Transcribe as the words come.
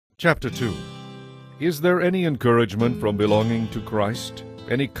Chapter 2. Is there any encouragement from belonging to Christ?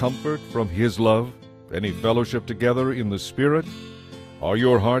 Any comfort from His love? Any fellowship together in the Spirit? Are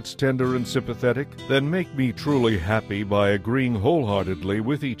your hearts tender and sympathetic? Then make me truly happy by agreeing wholeheartedly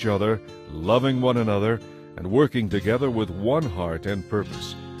with each other, loving one another, and working together with one heart and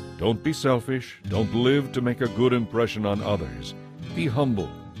purpose. Don't be selfish. Don't live to make a good impression on others. Be humble,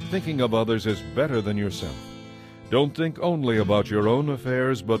 thinking of others as better than yourself. Don't think only about your own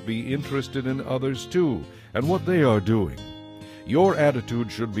affairs, but be interested in others too, and what they are doing. Your attitude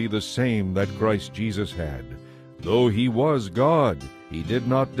should be the same that Christ Jesus had. Though He was God, He did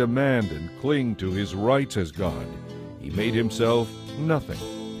not demand and cling to His rights as God. He made Himself nothing.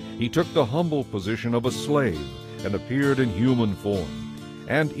 He took the humble position of a slave and appeared in human form.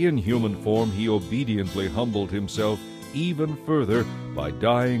 And in human form He obediently humbled Himself even further by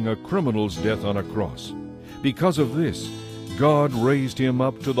dying a criminal's death on a cross. Because of this, God raised Him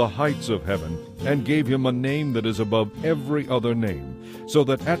up to the heights of heaven and gave Him a name that is above every other name, so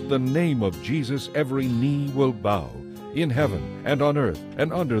that at the name of Jesus every knee will bow, in heaven and on earth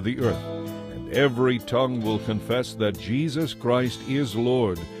and under the earth, and every tongue will confess that Jesus Christ is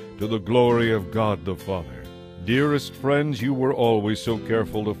Lord, to the glory of God the Father. Dearest friends, you were always so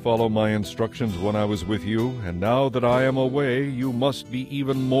careful to follow my instructions when I was with you, and now that I am away, you must be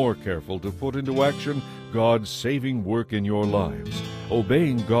even more careful to put into action God's saving work in your lives,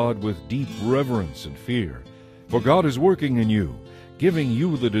 obeying God with deep reverence and fear. For God is working in you, giving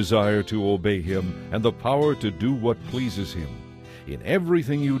you the desire to obey Him and the power to do what pleases Him. In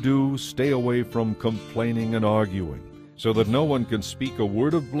everything you do, stay away from complaining and arguing, so that no one can speak a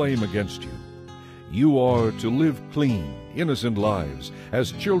word of blame against you. You are to live clean, innocent lives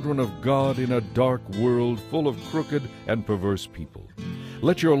as children of God in a dark world full of crooked and perverse people.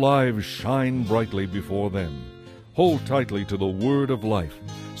 Let your lives shine brightly before them. Hold tightly to the word of life,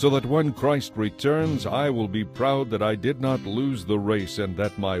 so that when Christ returns, I will be proud that I did not lose the race and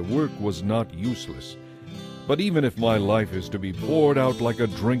that my work was not useless. But even if my life is to be poured out like a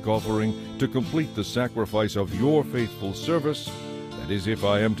drink offering to complete the sacrifice of your faithful service, that is, if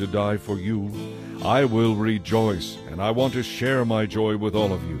I am to die for you, I will rejoice, and I want to share my joy with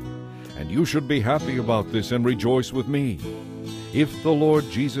all of you. And you should be happy about this and rejoice with me. If the Lord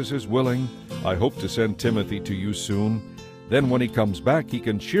Jesus is willing, I hope to send Timothy to you soon. Then when he comes back, he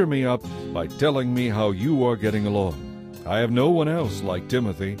can cheer me up by telling me how you are getting along. I have no one else like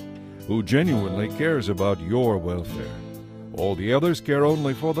Timothy who genuinely cares about your welfare. All the others care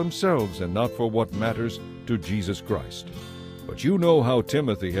only for themselves and not for what matters to Jesus Christ. But you know how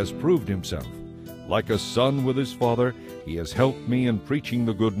Timothy has proved himself. Like a son with his father, he has helped me in preaching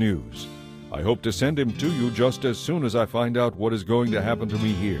the good news. I hope to send him to you just as soon as I find out what is going to happen to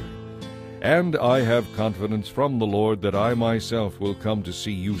me here. And I have confidence from the Lord that I myself will come to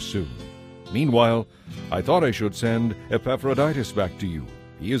see you soon. Meanwhile, I thought I should send Epaphroditus back to you.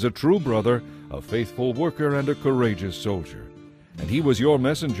 He is a true brother, a faithful worker, and a courageous soldier. And he was your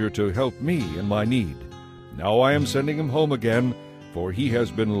messenger to help me in my need. Now I am sending him home again, for he has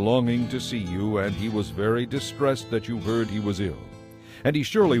been longing to see you, and he was very distressed that you heard he was ill. And he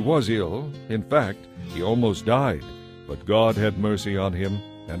surely was ill. In fact, he almost died. But God had mercy on him,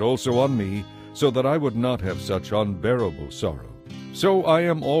 and also on me, so that I would not have such unbearable sorrow. So I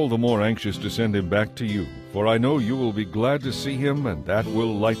am all the more anxious to send him back to you, for I know you will be glad to see him, and that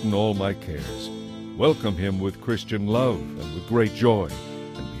will lighten all my cares. Welcome him with Christian love and with great joy,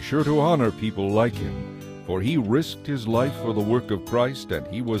 and be sure to honor people like him. For he risked his life for the work of Christ, and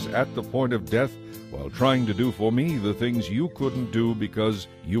he was at the point of death while trying to do for me the things you couldn't do because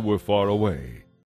you were far away.